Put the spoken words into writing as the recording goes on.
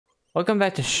Welcome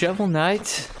back to Shovel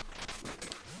Knight.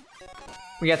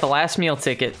 We got the last meal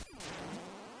ticket.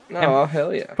 Oh,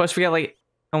 hell yeah. Plus we got like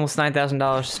almost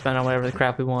 $9,000 to spend on whatever the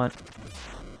crap we want.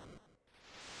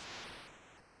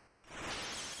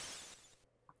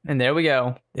 And there we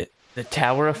go. The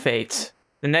Tower of Fate.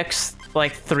 The next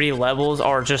like 3 levels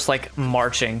are just like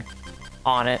marching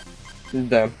on it.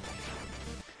 Damn.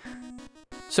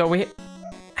 So we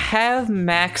have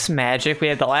max magic. We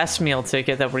had the last meal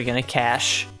ticket that we're gonna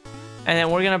cash. And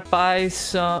then we're gonna buy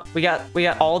some. We got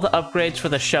all the upgrades for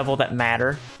the shovel that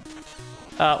matter.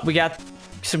 We got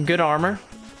some good armor.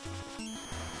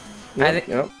 I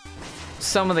think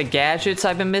some of the gadgets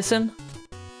I've been missing.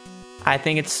 I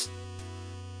think it's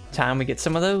time we get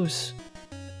some of those.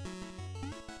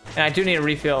 And I do need to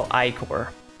refill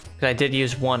Ichor because I did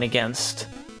use one against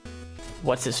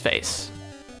what's his face.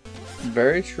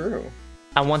 Very true.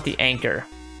 I want the anchor.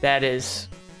 That is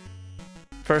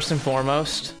first and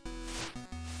foremost.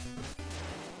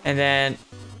 And then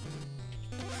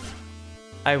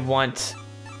I want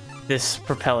this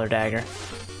propeller dagger.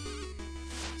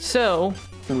 So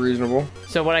reasonable.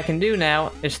 So what I can do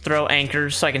now is throw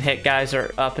anchors so I can hit guys that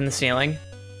are up in the ceiling.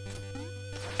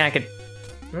 And I could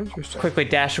quickly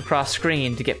dash across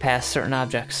screen to get past certain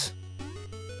objects.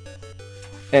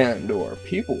 And or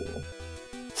people.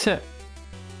 So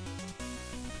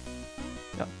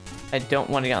no, I don't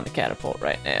want to get on the catapult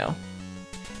right now.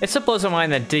 It blows my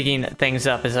mind that digging things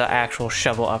up is an actual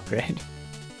shovel upgrade.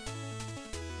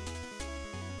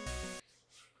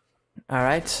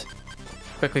 Alright.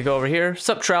 Quickly go over here.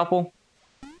 Sup, Troupple?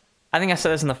 I think I said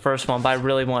this in the first one, but I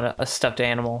really want a stuffed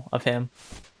animal of him.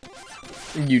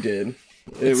 You did.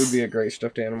 It would be a great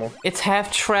stuffed animal. It's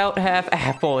half trout, half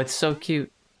apple. It's so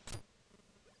cute.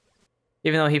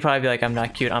 Even though he'd probably be like, I'm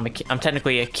not cute. I'm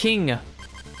technically a king.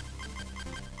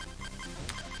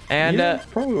 And, yeah,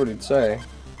 probably what he'd say.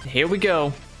 Here we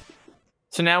go.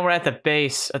 So now we're at the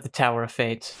base of the Tower of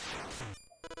Fate.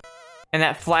 And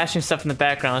that flashing stuff in the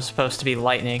background is supposed to be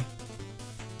lightning.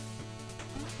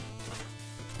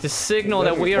 To signal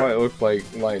that we are... It look like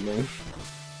lightning.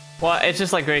 Well, it's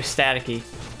just like very staticky.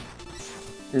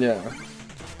 Yeah.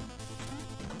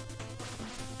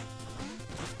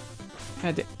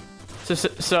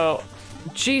 So,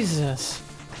 Jesus.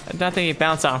 Nothing you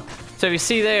bounce on. So you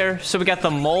see there, so we got the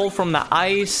mole from the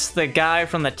ice, the guy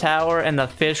from the tower, and the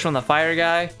fish from the fire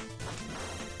guy.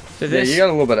 So this... Yeah, you got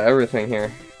a little bit of everything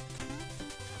here.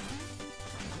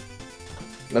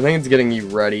 I think it's getting you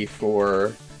ready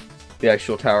for the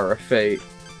actual Tower of Fate.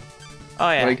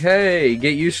 Oh yeah. Like, hey,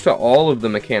 get used to all of the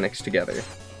mechanics together.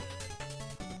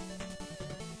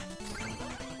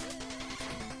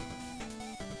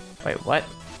 Wait, what?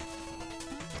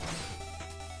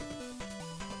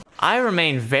 I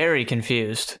remain very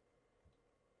confused.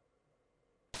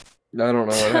 I don't know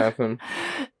what happened.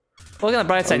 Look on the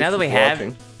bright side. Now that we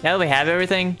have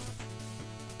everything,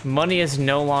 money is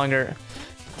no longer.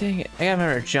 Dang it! I gotta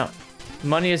remember to jump.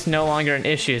 Money is no longer an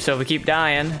issue. So if we keep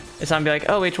dying, it's not gonna be like,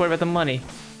 oh, we have to worry about the money.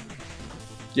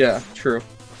 Yeah, true.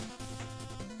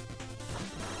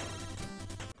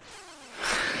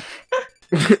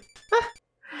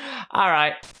 All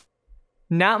right,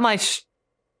 not my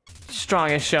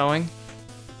strongest showing.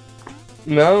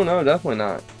 No, definitely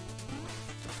not.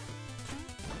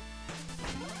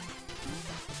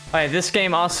 Alright, this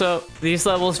game also, these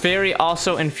levels very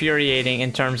also infuriating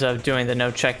in terms of doing the no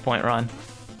checkpoint run.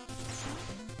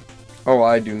 Oh,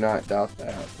 I do not doubt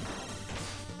that.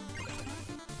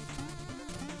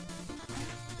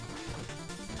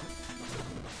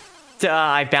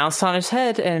 I bounced on his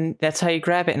head, and that's how you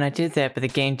grab it, and I did that, but the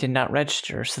game did not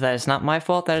register, so that is not my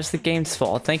fault, that is the game's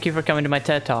fault. Thank you for coming to my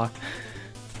TED Talk.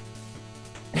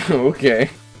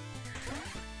 Okay.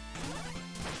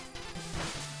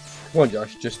 Come on,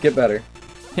 Josh, just get better.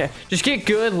 Yeah, just get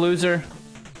good, loser.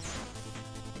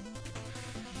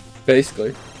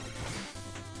 Basically.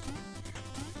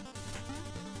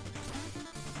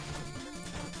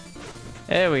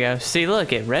 There we go. See,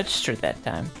 look, it registered that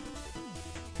time.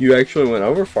 You actually went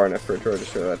over far enough for it to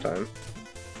register that time.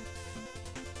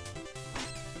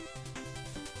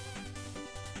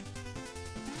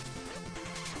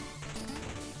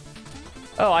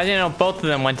 Oh, I didn't know both of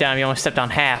them went down. You only stepped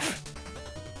on half.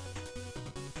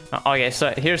 Okay,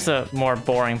 so here's the more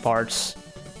boring parts.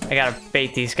 I gotta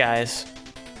bait these guys.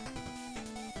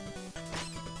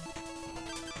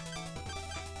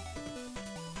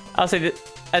 I'll say that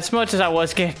as much as I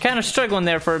was kind of struggling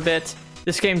there for a bit,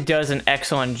 this game does an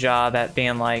excellent job at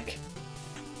being like,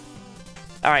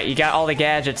 alright, you got all the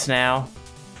gadgets now.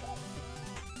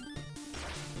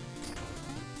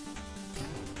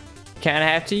 Kinda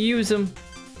have to use them.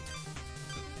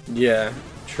 Yeah,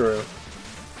 True.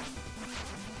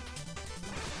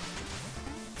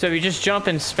 So if you just jump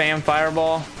and spam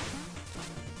fireball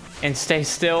and stay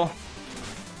still,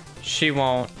 she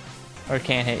won't or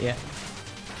can't hit you.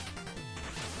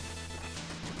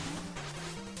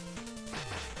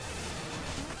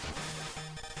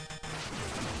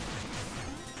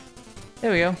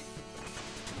 There we go.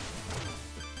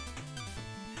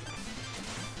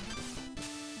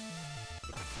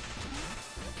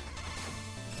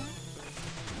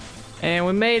 And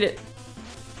we made it.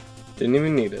 Didn't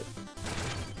even need it.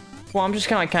 Well, I'm just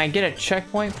kind of like, can I get a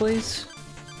checkpoint, please?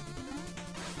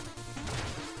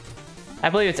 I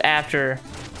believe it's after.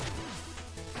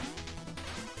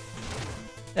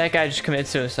 That guy just committed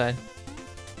suicide.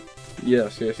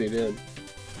 Yes, he did.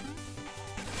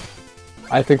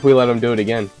 I think we let him do it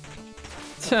again.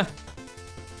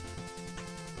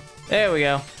 There we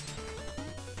go.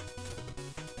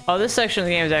 Oh, this section of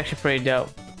the game is actually pretty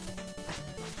dope.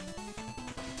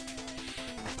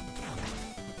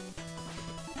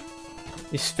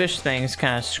 These fish things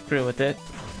kind of screw with it.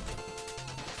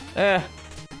 I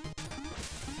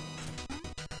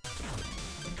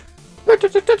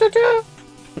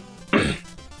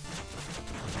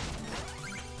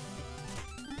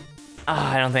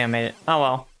don't think I made it. Oh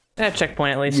well. That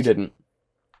checkpoint at least. You didn't.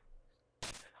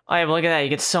 Oh yeah, but look at that. You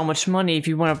get so much money if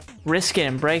you want to risk it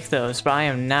and break those, but I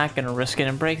am not going to risk it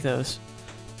and break those.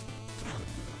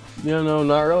 Yeah, no,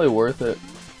 not really worth it.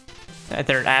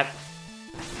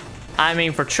 I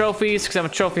mean, for trophies, because I'm a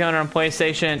trophy hunter on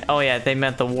PlayStation, oh yeah, they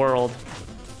meant the world.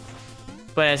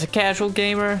 But as a casual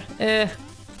gamer,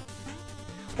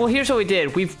 Well, here's what we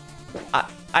did.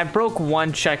 I broke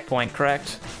one checkpoint,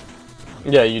 correct?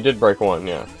 Yeah, you did break one,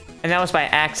 yeah. And that was by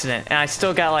accident. And I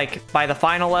still got, like, by the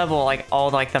final level, like,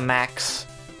 all, like, the max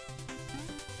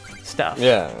stuff.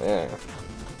 Yeah.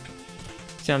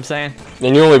 See what I'm saying?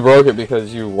 And you only broke it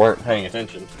because you weren't paying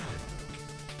attention.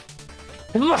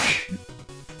 Well,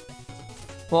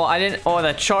 I didn't... Oh,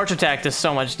 the charge attack does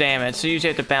so much damage, so you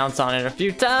usually have to bounce on it a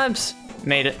few times.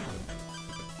 Made it.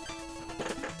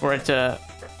 For it to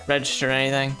register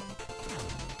anything.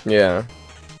 Yeah.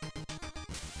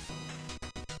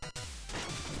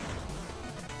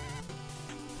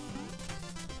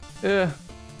 Ugh.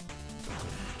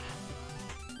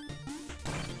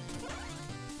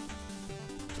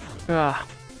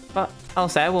 But I'll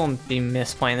say I won't be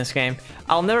playing this game.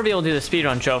 I'll never be able to do the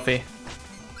speedrun trophy.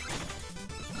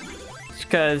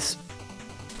 Because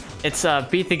it's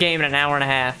beat the game in an hour and a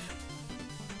half.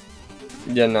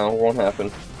 Yeah, no, it won't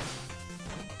happen.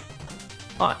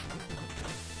 What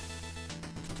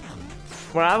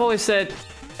I've always said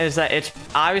is that it's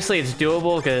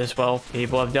doable because, well,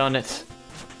 people have done it.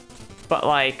 But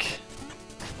like,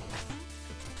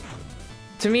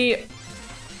 to me,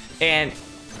 and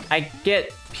I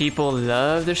get people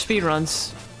love their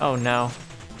speedruns. Oh no.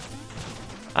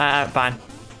 Fine.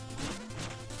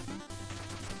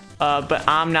 But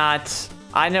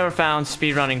I never found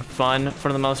speedrunning fun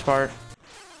for the most part.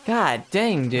 God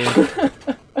dang, dude.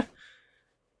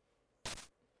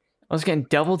 I was getting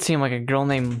double teamed like a girl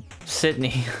named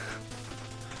Sydney.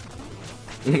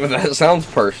 That sounds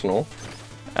personal.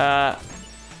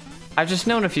 I've just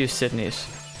known a few Sydneys.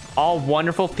 All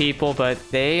wonderful people, but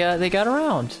they got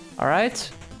around. All right.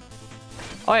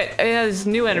 Oh yeah, there's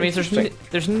new enemies. There's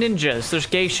ninjas. There's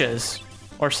geishas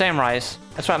or samurais.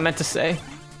 That's what I meant to say.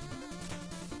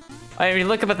 If you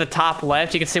look up at the top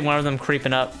left, you can see one of them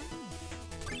creeping up.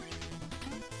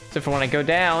 So if I want to go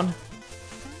down.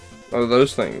 Oh,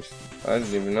 those things. I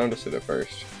didn't even notice it at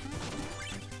first.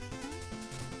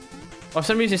 Well, for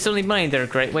some reason you still need money. They're a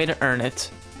great way to earn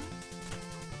it.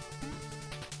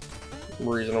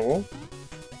 Reasonable.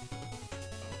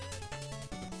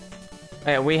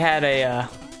 Yeah, we had a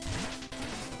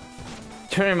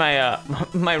turning my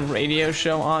my radio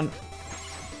show on.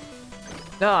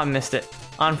 Oh, I missed it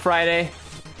on Friday.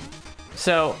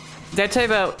 So, did I tell you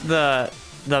about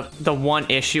the one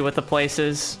issue with the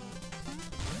places?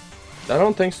 I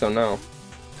don't think so. No.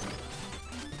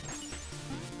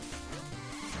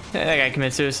 That guy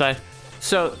committed suicide.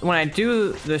 So when I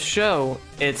do the show,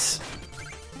 it's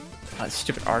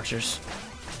stupid archers.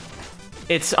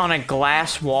 It's on a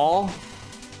glass wall,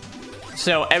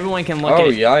 so everyone can look. Oh, at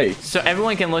it. yikes! So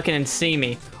everyone can look in and see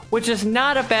me, which is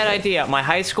not a bad idea. My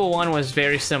high school one was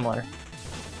very similar,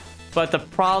 but the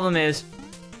problem is,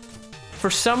 for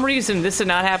some reason, this did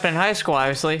not happen in high school,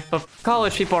 obviously. But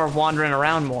college people are wandering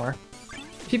around more.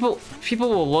 People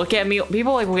will look at me.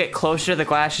 People like will get closer to the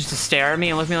glass just to stare at me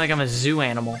and look at me like I'm a zoo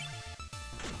animal.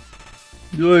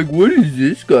 You're like, what is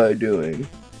this guy doing?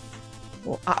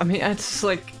 Well, I mean, it's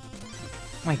like,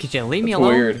 Could you leave me It's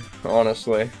alone? weird,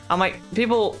 honestly. I'm like,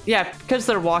 people, yeah, because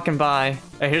they're walking by.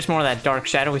 Here's more of that dark,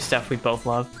 shadowy stuff we both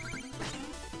love.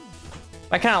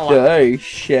 I kind of like. Hey,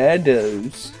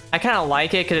 shadows. I kind of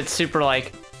like it because it's super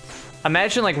like.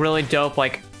 Imagine like really dope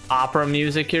like opera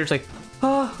music here. It's like,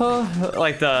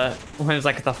 like when it's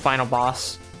like the final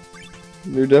boss.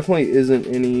 There definitely isn't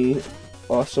any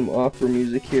awesome opera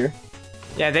music here.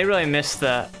 Yeah, they really missed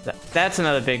the that's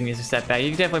another big music setback. You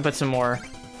can definitely put some more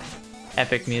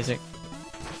epic music.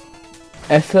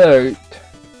 Effort.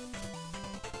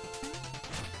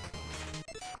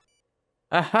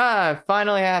 Aha! It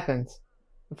finally happened.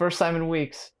 The first time in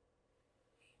weeks.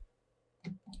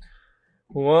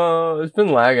 Well, it's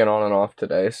been lagging on and off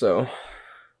today, so.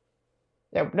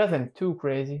 Yeah, nothing too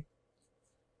crazy.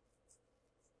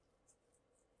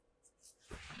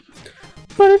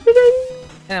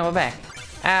 And we're back.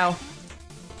 Ow.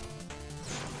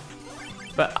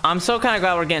 But I'm so kind of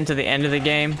glad we're getting to the end of the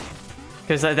game.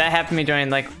 Because that happened to me during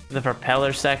like the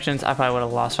propeller sections. I probably would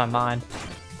have lost my mind.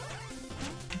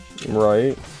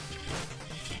 Right.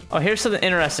 Oh, here's something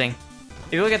interesting.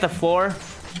 If you look at the floor,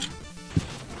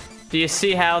 do you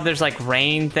see how there's like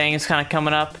rain things kind of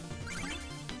coming up?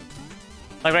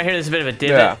 Like right here, there's a bit of a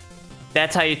divot. Yeah.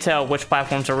 That's how you tell which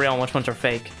platforms are real and which ones are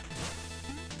fake.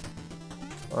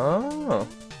 Oh.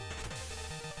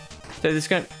 So this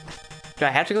gonna... Do I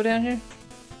have to go down here?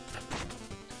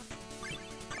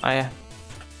 Oh yeah.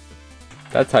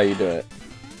 That's how you do it.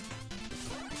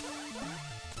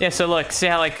 Yeah, so look, see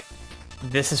how like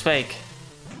this is fake.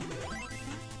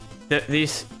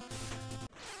 These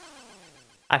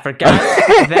I forgot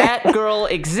that girl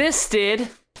existed.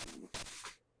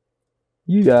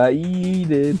 You got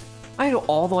yeeted. I go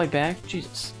all the way back?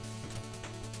 Jesus.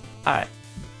 Alright.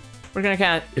 We're gonna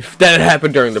kinda If that had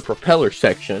happened during the propeller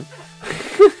section.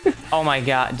 oh my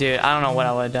god, dude, I don't know what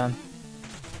I would have done.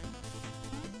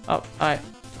 Oh, alright.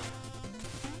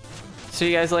 See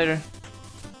you guys later.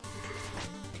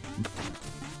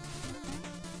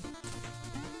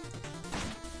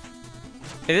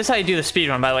 Hey, this is how you do the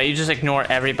speedrun, by the way. You just ignore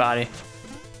everybody.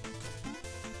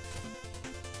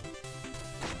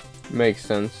 Makes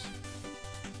sense.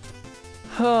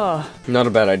 Huh. Not a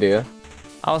bad idea.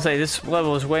 I'll say this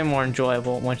level is way more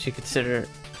enjoyable once you consider...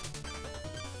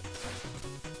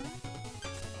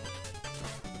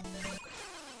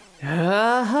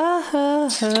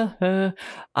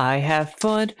 I have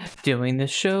fun doing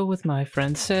this show with my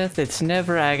friend Seth. It's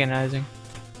never agonizing.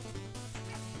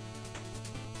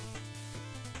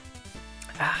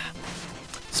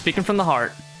 Speaking from the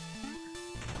heart.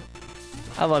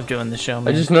 I love doing the show,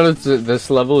 man. I just noticed that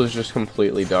this level is just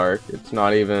completely dark. It's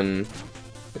not even...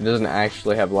 It doesn't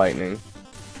actually have lightning.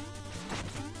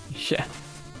 Yeah.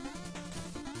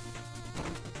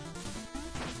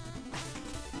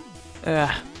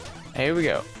 Here we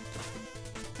go.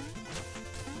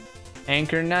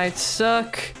 Anchor nights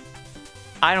suck.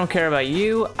 I don't care about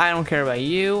you. I don't care about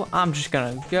you. I'm just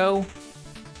gonna go.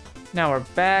 Now we're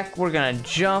back. We're gonna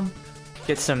jump.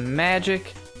 Get some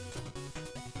magic.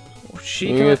 Oh, she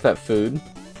Can you get that food?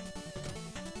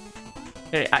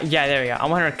 yeah, there we go. I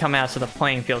want her to come out so the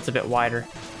playing field's a bit wider.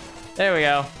 There we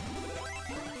go.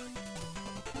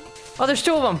 Oh, there's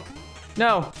two of them.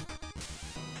 No.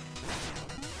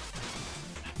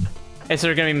 Is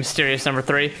there gonna be mysterious number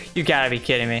 3? You gotta be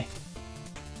kidding me.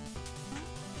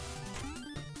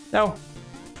 No.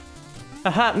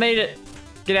 Aha, made it.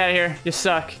 Get out of here. You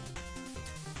suck.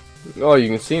 Oh, you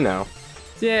can see now.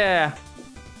 Yeah.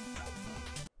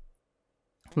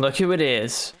 Look who it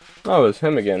is. Oh, it's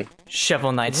him again.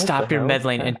 Shovel Knight, What stop the your hell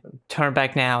meddling and happened? turn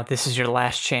back now. This is your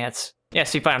last chance.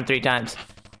 Yes, you fight him 3 times.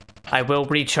 I will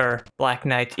reach her, Black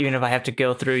Knight, even if I have to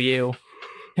go through you.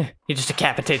 He just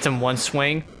decapitates him one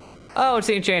swing. Oh, it's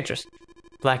the Enchantress.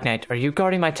 Black Knight, are you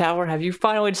guarding my tower? Have you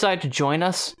finally decided to join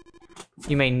us?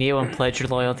 You may kneel and pledge your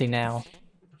loyalty now.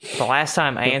 The last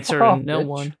time I answered, no bitch.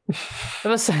 one.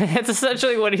 That's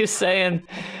essentially what he's saying.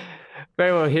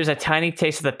 Very well, here's a tiny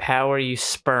taste of the power you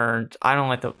spurned. I don't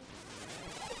like the...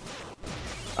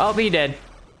 I'll be dead.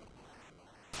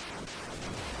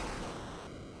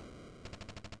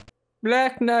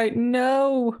 Black Knight,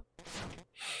 no!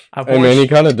 I mean, he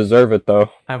kind of deserve it,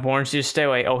 though. warned you to stay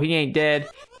away. Oh, he ain't dead.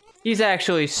 He's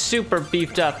actually super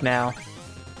beefed up now.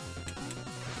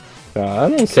 I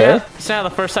don't care. It's not the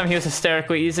first time he was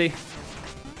hysterically easy.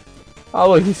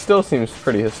 Oh, look, he still seems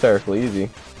pretty hysterically easy.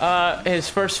 His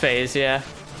first phase, yeah.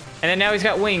 And then now he's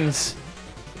got wings.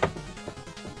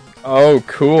 Oh,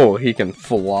 cool. He can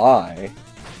fly.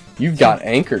 You've got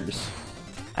anchors.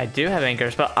 I do have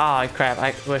anchors, but oh crap,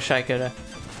 I wish I could've.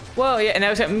 Whoa, yeah, and now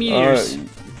he's got meteors.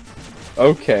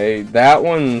 Okay, that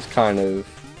one's kind of...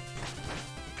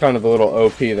 Kind of a little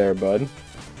OP there, bud.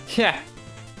 Yeah.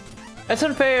 That's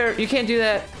unfair. You can't do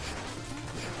that.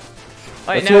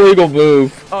 That's an illegal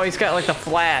move. Oh, he's got like the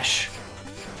flash.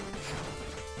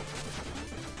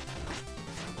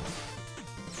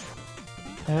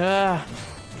 Ah.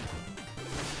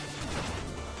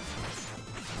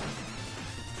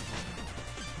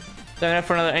 Do I have enough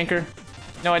for another anchor?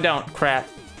 No, I don't. Crap.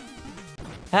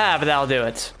 Ah, but that'll do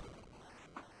it.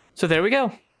 So there we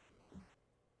go.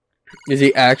 Is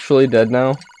he actually dead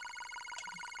now?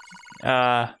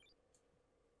 No.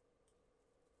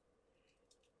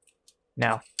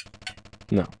 No.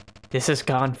 This has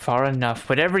gone far enough.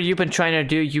 Whatever you've been trying to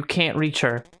do, you can't reach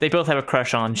her. They both have a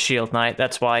crush on Shield Knight.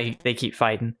 That's why they keep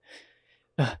fighting.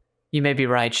 You may be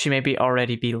right. She may be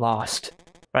already be lost.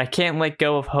 But I can't let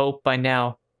go of hope by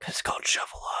now. Because it's called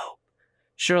Shovel Hope.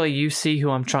 Surely you see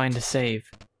who I'm trying to save.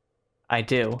 I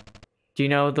do. Do you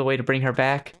know the way to bring her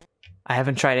back? I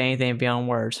haven't tried anything beyond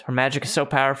words. Her magic is so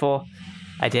powerful,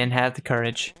 I didn't have the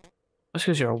courage. That's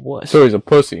because you're a wuss. So he's a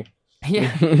pussy.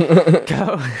 Yeah.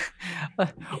 Go.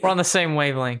 We're on the same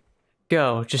wavelength.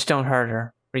 Go, just don't hurt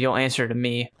her, or you'll answer to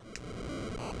me.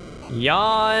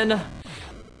 Yawn.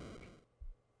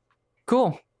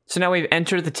 Cool. So now we've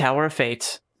entered the Tower of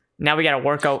Fates. Now we gotta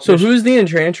work out. So who's the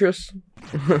Enchantress?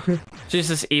 She's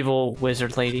this evil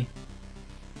wizard lady.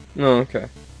 Oh, okay.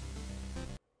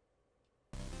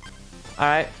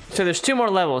 Alright, so there's 2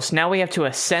 more levels. Now we have to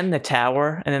ascend the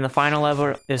tower, and then the final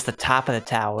level is the top of the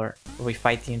tower, where we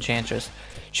fight the Enchantress.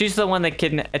 She's the one that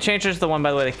Enchantress is the one,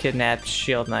 by the way, that kidnapped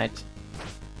Shield Knight.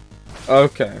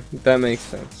 Okay, that makes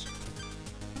sense.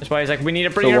 That's why he's like, we need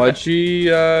to bring her So why'd back. she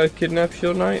kidnap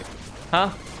Shield Knight? Huh?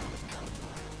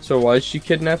 So why'd she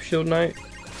kidnap Shield Knight?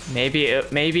 Maybe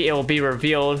it will be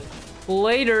revealed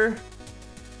later.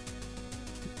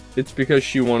 It's because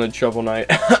she wanted Shovel Knight.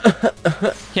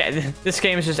 Yeah, this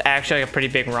game is just actually like a pretty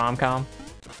big rom-com.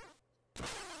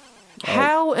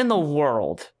 How in the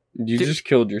world? You just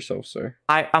killed yourself, sir.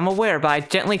 I'm aware, but I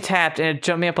gently tapped and it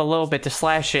jumped me up a little bit to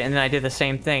slash it, and then I did the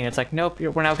same thing. It's like, nope,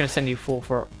 we're not going to send you full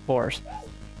force.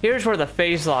 Here's where the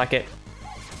phase locket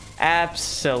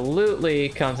absolutely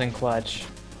comes in clutch.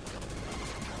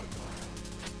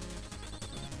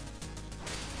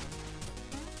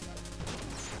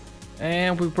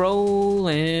 And we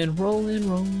rolling.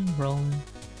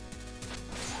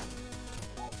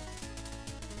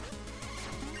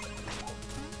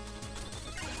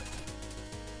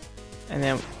 And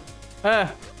then, alright,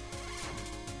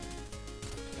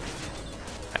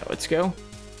 let's go.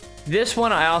 This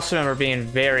one I also remember being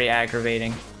very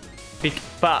aggravating.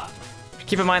 But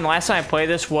keep in mind, the last time I played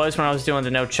this was when I was doing the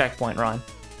no checkpoint run.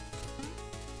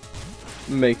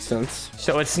 Makes sense.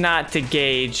 So it's not to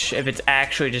gauge if it's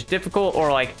actually just difficult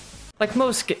or like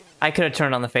most. I could have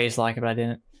turned on the phase locker, but I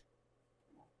didn't.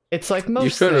 It's like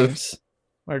most things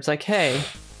where it's like, hey,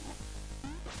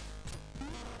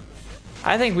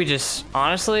 I think we just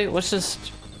honestly let's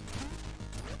just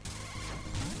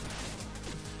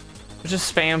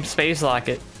spam space lock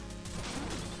it.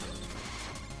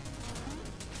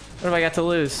 What have I got to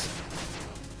lose?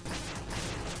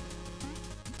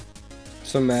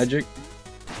 Some magic.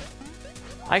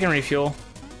 I can refuel.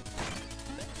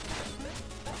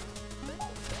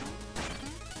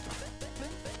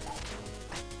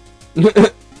 You're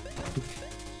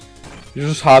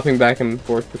just hopping back and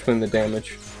forth between the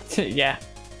damage. Yeah.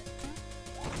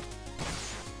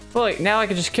 Well, like, now I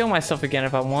can just kill myself again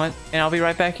if I want, and I'll be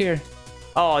right back here.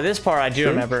 Oh, this part I do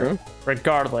remember. Sure.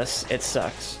 Regardless, it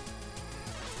sucks.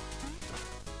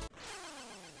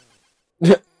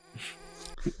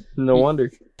 No wonder.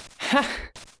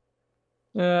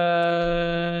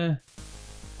 A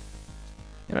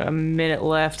minute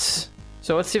left.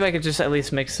 So let's see if I can just at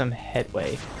least make some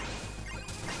headway.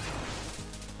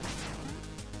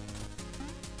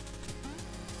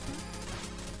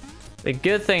 The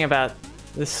good thing about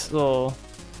this little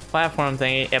platform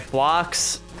thingy, it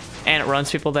blocks and it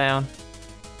runs people down.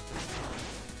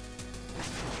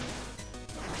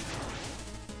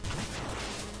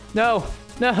 No,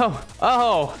 no,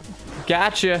 oh,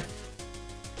 gotcha.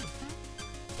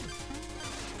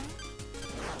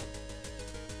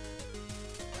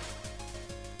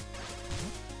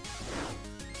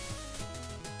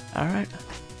 All right.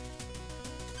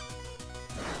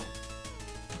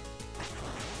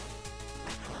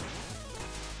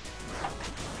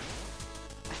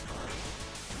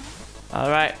 All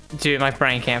right, dude, my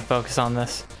brain can't focus on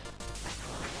this.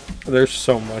 There's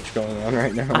so much going on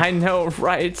right now. I know,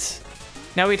 right?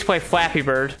 Now we have to play Flappy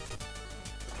Bird.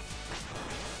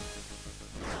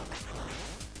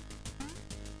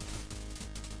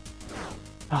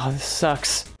 Oh, this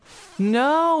sucks.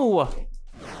 No!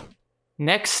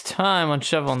 Next time on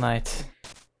Shovel Knight.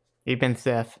 You've been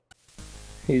Seth.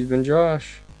 He's been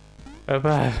Josh. Bye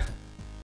bye.